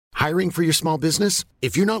Hiring for your small business?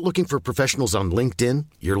 If you're not looking for professionals on LinkedIn,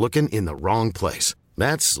 you're looking in the wrong place.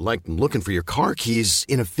 That's like looking for your car keys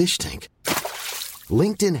in a fish tank.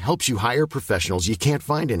 LinkedIn helps you hire professionals you can't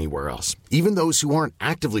find anywhere else, even those who aren't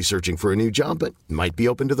actively searching for a new job but might be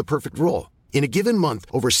open to the perfect role. In a given month,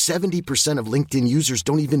 over 70% of LinkedIn users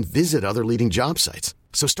don't even visit other leading job sites.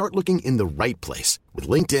 So start looking in the right place. With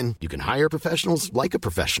LinkedIn, you can hire professionals like a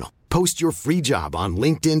professional. Post your free job on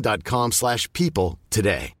linkedin.com/people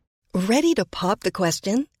today. Ready to pop the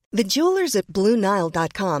question? The jewelers at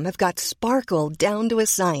BlueNile.com have got sparkle down to a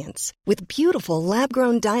science with beautiful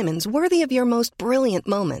lab-grown diamonds worthy of your most brilliant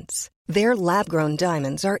moments. Their lab-grown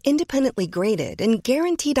diamonds are independently graded and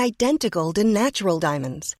guaranteed identical to natural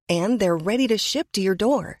diamonds, and they're ready to ship to your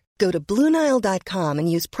door. Go to BlueNile.com and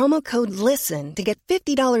use promo code LISTEN to get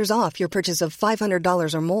 $50 off your purchase of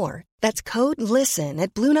 $500 or more. That's code LISTEN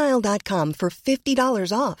at BlueNile.com for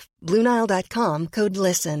 $50 off. BlueNile.com, code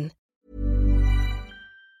LISTEN.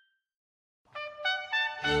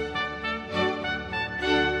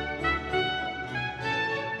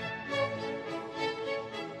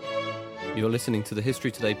 You're listening to the History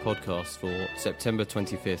Today podcast for September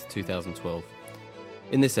 25th, 2012.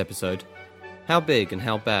 In this episode, how big and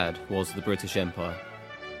how bad was the British Empire?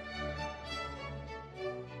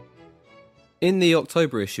 In the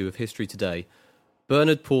October issue of History Today,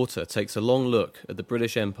 Bernard Porter takes a long look at the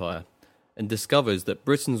British Empire and discovers that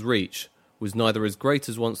Britain's reach was neither as great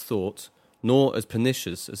as once thought, nor as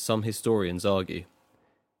pernicious as some historians argue.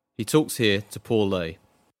 He talks here to Paul Lay.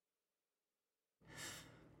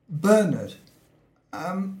 Bernard,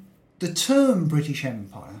 the term British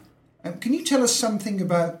Empire, can you tell us something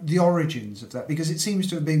about the origins of that? Because it seems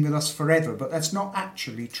to have been with us forever, but that's not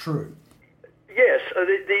actually true. Yes,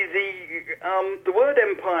 the word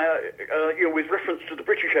empire, with reference to the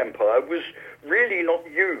British Empire, was really not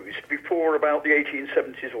used before about the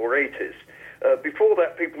 1870s or 80s. Before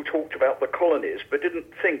that, people talked about the colonies, but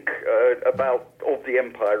didn't think of the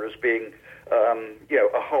empire as being,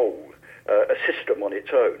 a whole. A system on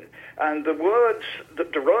its own. And the words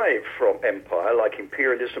that derive from empire, like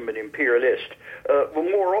imperialism and imperialist, were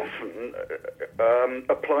more often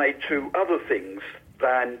applied to other things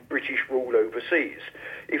than British rule overseas.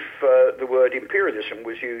 If the word imperialism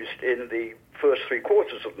was used in the first three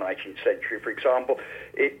quarters of the 19th century, for example,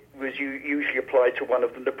 it was usually applied to one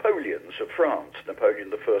of the Napoleons of France,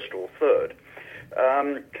 Napoleon I or III.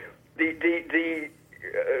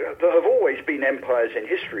 There have always been empires in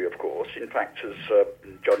history, of course. In fact, as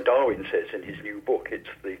John Darwin says in his new book, it's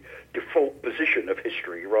the default position of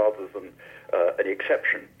history rather than an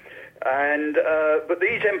exception. But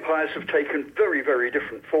these empires have taken very, very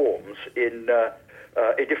different forms in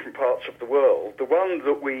different parts of the world. The one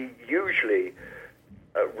that we usually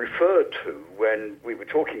referred to when we were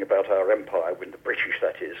talking about our empire, when the British,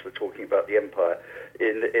 that is, were talking about the empire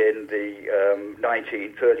in the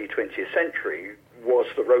 19th, early 20th century, was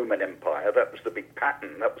the Roman Empire. That was the big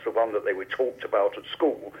pattern. That was the one that they were talked about at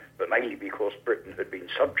school, but mainly because Britain had been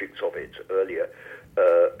subjects of it earlier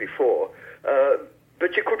before.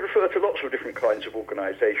 But you could refer to lots of different kinds of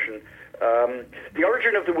organisation. The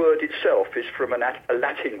origin of the word itself is from a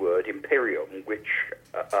Latin word, imperium, which,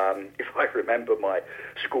 if I remember my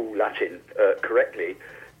school Latin correctly,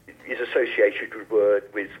 is associated with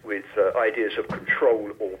ideas of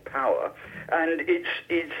control or power. And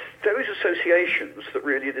it's those associations that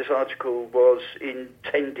really this article was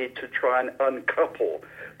intended to try and uncouple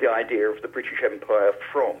the idea of the British Empire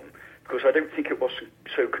from, because I don't think it was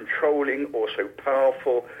so controlling or so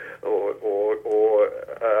powerful or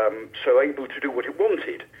so able to do what it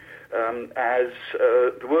wanted, as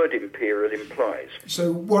the word imperial implies.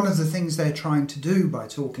 So one of the things they're trying to do by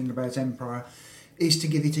talking about empire is to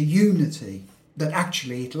give it a unity that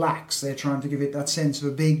actually it lacks. They're trying to give it that sense of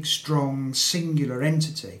a big, strong, singular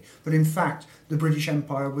entity. But in fact, the British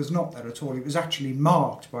Empire was not that at all. It was actually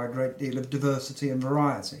marked by a great deal of diversity and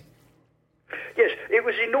variety. Yes, it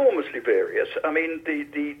was enormously various. I mean,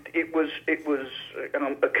 it was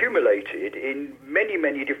accumulated in many,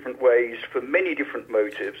 many different ways for many different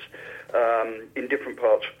motives in different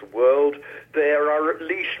parts of the world. There are at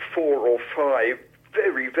least 4 or 5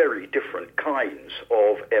 very, very different kinds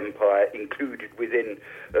of empire included within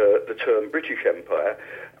the term British Empire.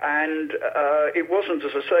 And it wasn't,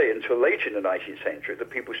 as I say, until late in the 19th century that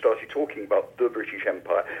people started talking about the British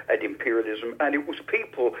Empire and imperialism. And it was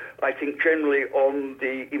people, I think, generally on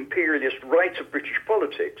the imperialist right of British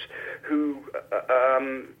politics who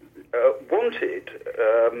wanted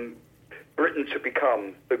Britain to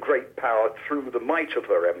become a great power through the might of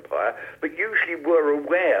her empire, but usually were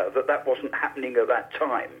aware that that wasn't happening at that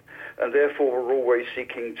time, and therefore were always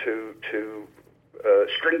seeking to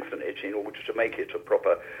strengthen it in order to make it a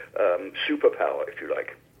proper superpower, if you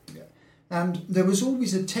like. Yeah. And there was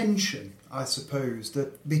always a tension, I suppose,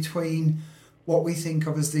 that between what we think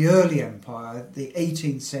of as the early empire, the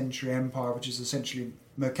 18th century empire, which is essentially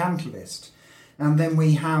mercantilist, and then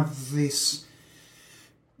we have this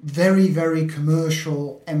very, very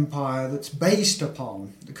commercial empire that's based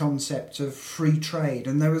upon the concept of free trade.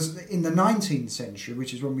 And there was, in the 19th century,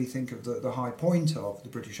 which is when we think of the high point of the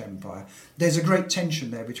British Empire, there's a great tension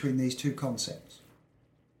there between these two concepts.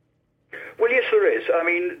 Well, yes, there is. I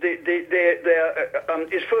mean, there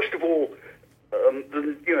is, first of all,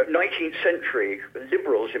 the 19th century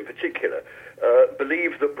liberals in particular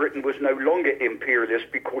believed that Britain was no longer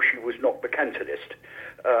imperialist because she was not mercantilist.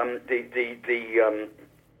 The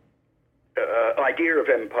idea of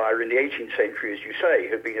empire in the 18th century, as you say,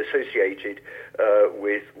 had been associated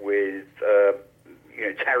with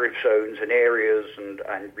tariff zones and areas and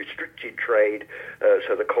restricted trade,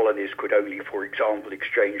 so the colonies could only, for example,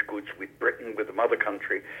 exchange goods with Britain, with the mother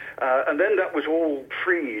country. And then that was all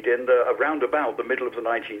freed in around about the middle of the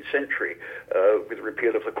 19th century with the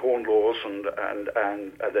repeal of the Corn Laws and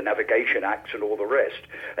the Navigation Acts and all the rest.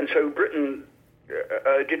 And so Britain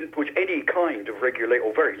didn't put any kind of or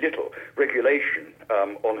very little regulation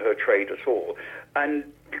on her trade at all. And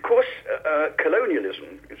because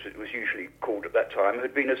colonialism, as it was usually called at that time,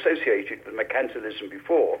 had been associated with mercantilism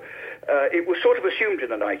before, it was sort of assumed in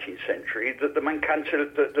the 19th century that that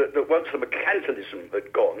once the mercantilism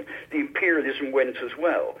had gone, the imperialism went as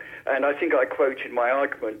well. And I think I quoted my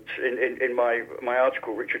argument in my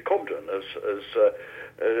article, Richard Cobden, as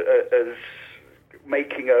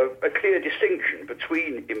making a clear distinction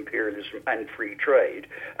between imperialism and free trade,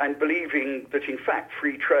 and believing that in fact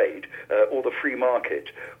free trade or the free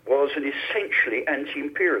market was an essentially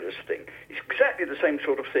anti-imperialist thing. It's exactly the same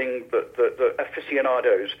sort of thing that the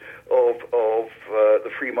aficionados of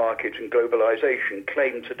the free market and globalization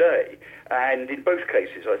claim today, and in both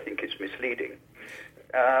cases I think it's misleading.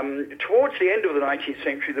 Towards the end of the 19th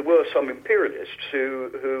century, there were some imperialists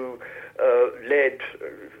who led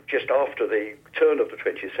just after the turn of the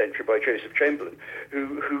 20th century by Joseph Chamberlain,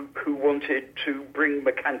 who wanted to bring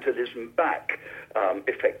mercantilism back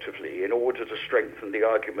effectively in order to strengthen the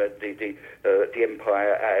argument, the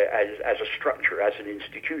empire as a structure, as an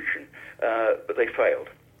institution, but they failed.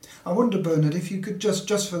 I wonder, Bernard, if you could just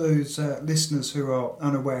for those listeners who are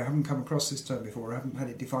unaware, haven't come across this term before, haven't had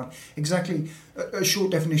it defined, exactly a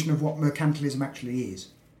short definition of what mercantilism actually is.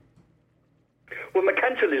 Well,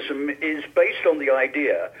 mercantilism is based on the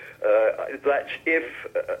idea that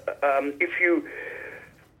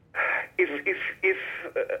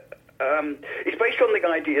it's based on the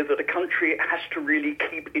idea that a country has to really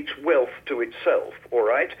keep its wealth to itself, all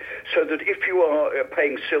right? So that if you are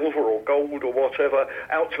paying silver or gold or whatever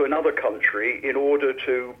out to another country in order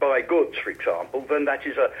to buy goods, for example, then that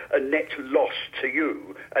is a net loss to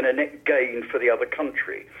you and a net gain for the other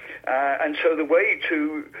country. And so the way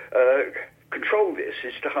to control this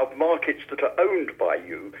is to have markets that are owned by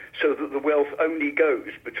you, so that the wealth only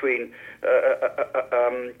goes between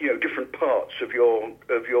different parts of your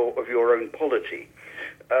own polity.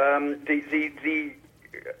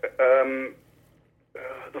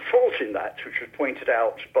 The fault in that, which was pointed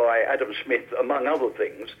out by Adam Smith, among other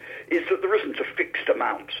things, is that there isn't a fixed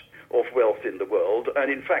amount of wealth in the world,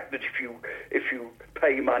 and in fact that if you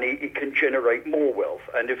pay money, it can generate more wealth,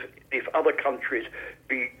 and if other countries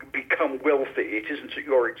become wealthy, it isn't at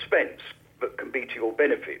your expense, but can be to your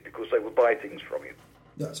benefit because they will buy things from you.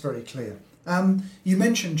 That's very clear. You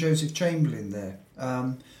mentioned Joseph Chamberlain there.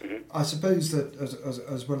 I suppose that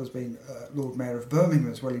as well as being Lord Mayor of Birmingham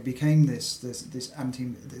as well, he became this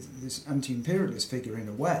anti-imperialist figure in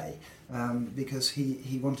a way, because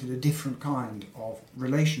he wanted a different kind of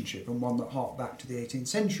relationship, and one that harked back to the 18th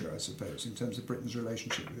century, I suppose, in terms of Britain's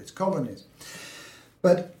relationship with its colonies.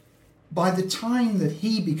 But by the time that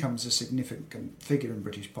he becomes a significant figure in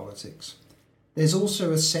British politics, there's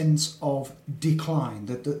also a sense of decline,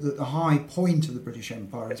 that the high point of the British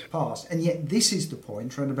Empire has passed. And yet this is the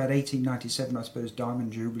point, around about 1897, I suppose,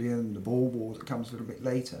 Diamond Jubilee and the Boer War that comes a little bit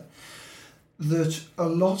later, that a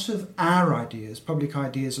lot of our ideas, public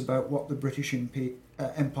ideas about what the British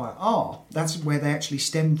Empire are, that's where they actually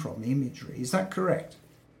stem from, the imagery. Is that correct?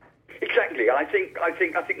 Exactly. I think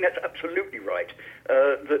that's absolutely right.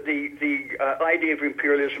 That the idea of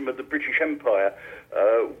imperialism of the British Empire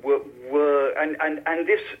were and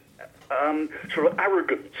this sort of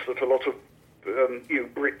arrogance that a lot of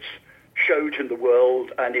Brits showed in the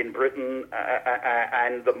world and in Britain,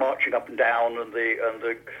 and the marching up and down and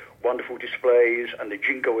the wonderful displays and the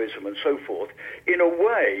jingoism and so forth, in a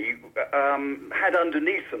way had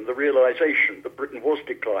underneath them the realization that Britain was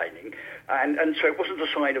declining, and so it wasn't a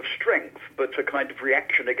sign of strength, but a kind of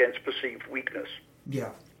reaction against perceived weakness.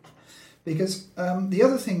 Yeah. Because the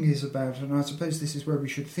other thing is about, and I suppose this is where we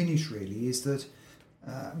should finish really, is that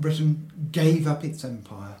Britain gave up its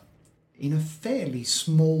empire in a fairly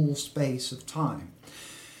small space of time.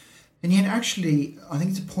 And yet actually, I think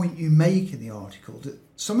it's a point you make in the article, that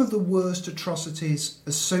some of the worst atrocities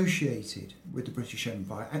associated with the British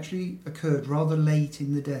Empire actually occurred rather late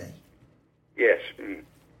in the day. Yes.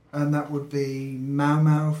 And that would be Mau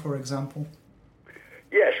Mau, for example.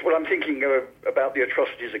 Yes, well, I'm thinking about the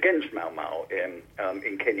atrocities against Mau Mau in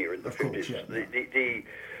Kenya in the 50s. Yeah.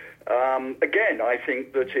 Again, I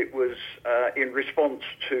think that it was in response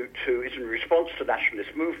to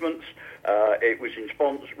nationalist movements. It was in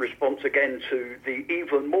response again to the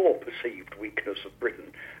even more perceived weakness of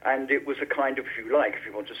Britain, and it was a kind of, if you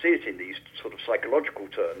want to see it in these sort of psychological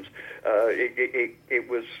terms, it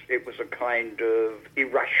was a kind of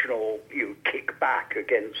irrational kickback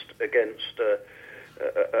against the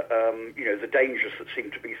dangers that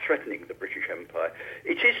seem to be threatening the British Empire.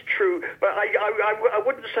 It is true, but I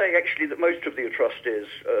wouldn't say actually that most of the atrocities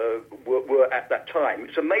were at that time.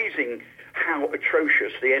 It's amazing how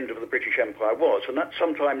atrocious the end of the British Empire was, and that's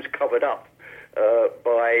sometimes covered up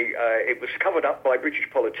it was covered up by British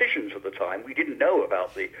politicians at the time. We didn't know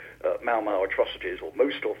about the Mau Mau atrocities, or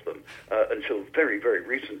most of them, until very, very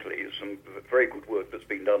recently. There's some very good work that's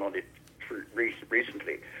been done on it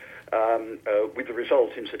recently. With the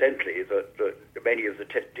result, incidentally, that many of the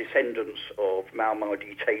descendants of Mau Mau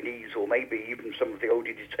detainees, or maybe even some of the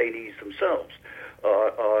older detainees themselves,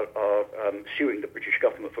 are suing the British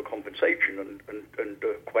government for compensation, and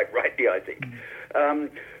quite rightly, I think.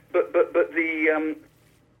 But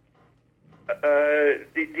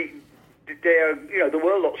there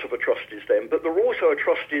were lots of atrocities then, but there were also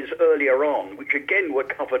atrocities earlier on, which again were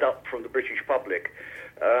covered up from the British public.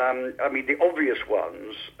 The obvious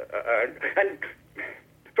ones, and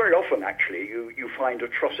very often actually you find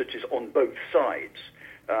atrocities on both sides.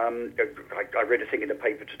 I read a thing in the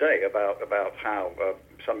paper today about how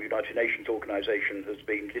some United Nations organisation has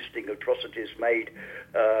been listing atrocities made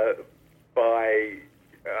by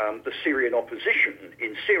the Syrian opposition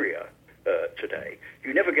in Syria today.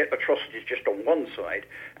 You never get atrocities just on one side,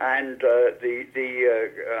 and the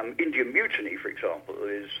Indian Mutiny, for example,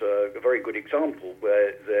 is a very good example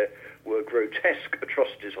where there were grotesque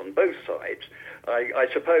atrocities on both sides. I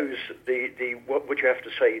suppose what you have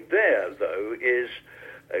to say there, though, is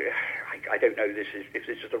I don't know if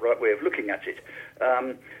this is the right way of looking at it.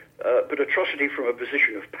 But atrocity from a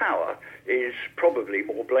position of power is probably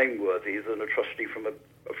more blameworthy than atrocity from a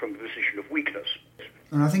position of weakness.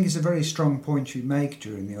 And I think it's a very strong point you make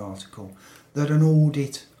during the article, that an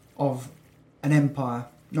audit of an empire,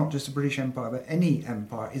 not just the British Empire, but any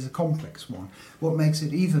empire, is a complex one. What makes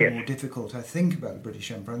it even more difficult, I think, about the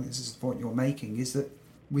British Empire, and this is the point you're making, is that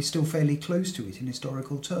we're still fairly close to it in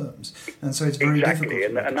historical terms, and so it's very difficult.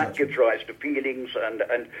 Exactly, and that gives rise to feelings, and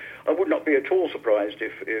I would not be at all surprised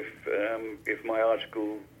if my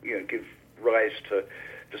article gives rise to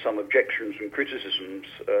some objections and criticisms.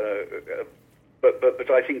 But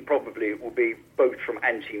I think probably it will be both from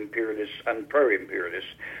anti-imperialists and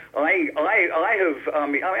pro-imperialists. I'm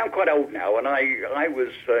quite old now, and I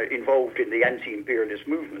was involved in the anti-imperialist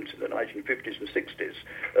movement in the 1950s and 60s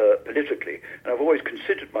politically, and I've always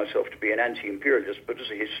considered myself to be an anti-imperialist. But as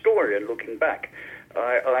a historian, looking back,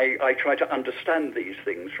 I try to understand these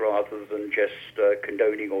things rather than just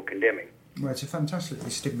condoning or condemning. Well, it's a fantastically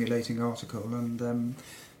stimulating article, and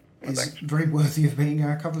is very worthy of being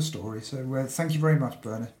our cover story. So thank you very much,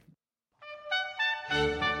 Bernard.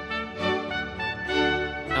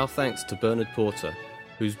 Our thanks to Bernard Porter,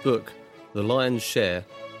 whose book, The Lion's Share,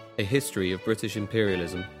 A History of British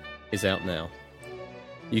Imperialism, is out now.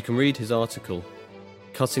 You can read his article,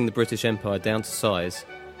 Cutting the British Empire Down to Size,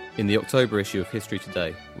 in the October issue of History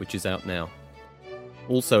Today, which is out now.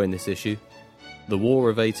 Also in this issue, The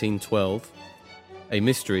War of 1812, A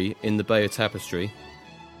Mystery in the Bayeux Tapestry,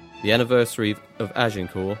 The Anniversary of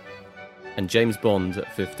Agincourt, and James Bond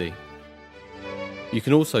at 50. You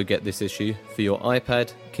can also get this issue for your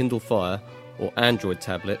iPad, Kindle Fire, or Android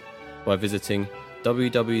tablet by visiting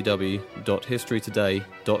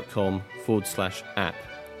www.historytoday.com/app.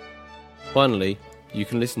 Finally, you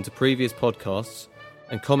can listen to previous podcasts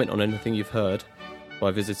and comment on anything you've heard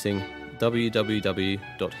by visiting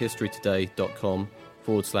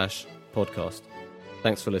www.historytoday.com/podcast.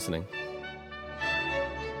 Thanks for listening.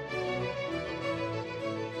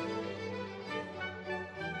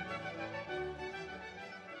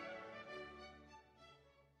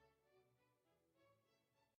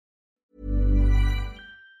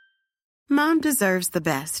 Mom deserves the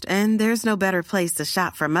best, and there's no better place to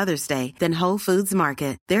shop for Mother's Day than Whole Foods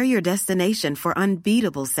Market. They're your destination for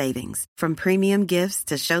unbeatable savings, from premium gifts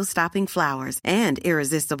to show-stopping flowers and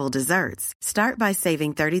irresistible desserts. Start by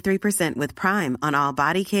saving 33% with Prime on all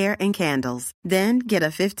body care and candles. Then get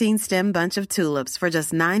a 15-stem bunch of tulips for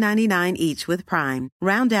just $9.99 each with Prime.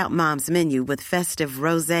 Round out Mom's menu with festive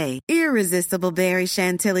rosé, irresistible berry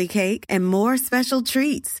chantilly cake, and more special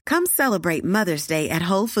treats. Come celebrate Mother's Day at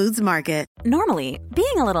Whole Foods Market. Normally,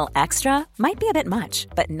 being a little extra might be a bit much,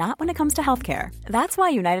 but not when it comes to healthcare. That's why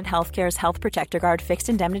United Healthcare's Health Protector Guard fixed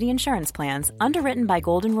indemnity insurance plans, underwritten by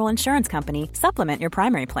Golden Rule Insurance Company, supplement your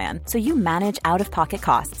primary plan so you manage out-of-pocket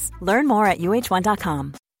costs. Learn more at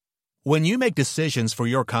UH1.com. When you make decisions for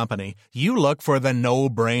your company, you look for the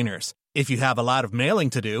no-brainers. If you have a lot of mailing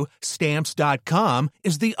to do, Stamps.com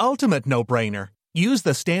is the ultimate no-brainer. Use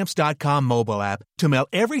the Stamps.com mobile app to mail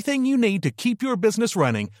everything you need to keep your business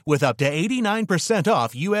running with up to 89%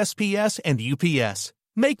 off USPS and UPS.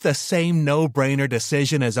 Make the same no-brainer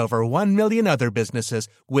decision as over 1 million other businesses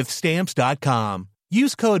with Stamps.com.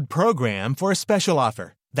 Use code PROGRAM for a special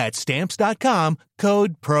offer. That's Stamps.com,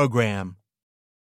 code PROGRAM.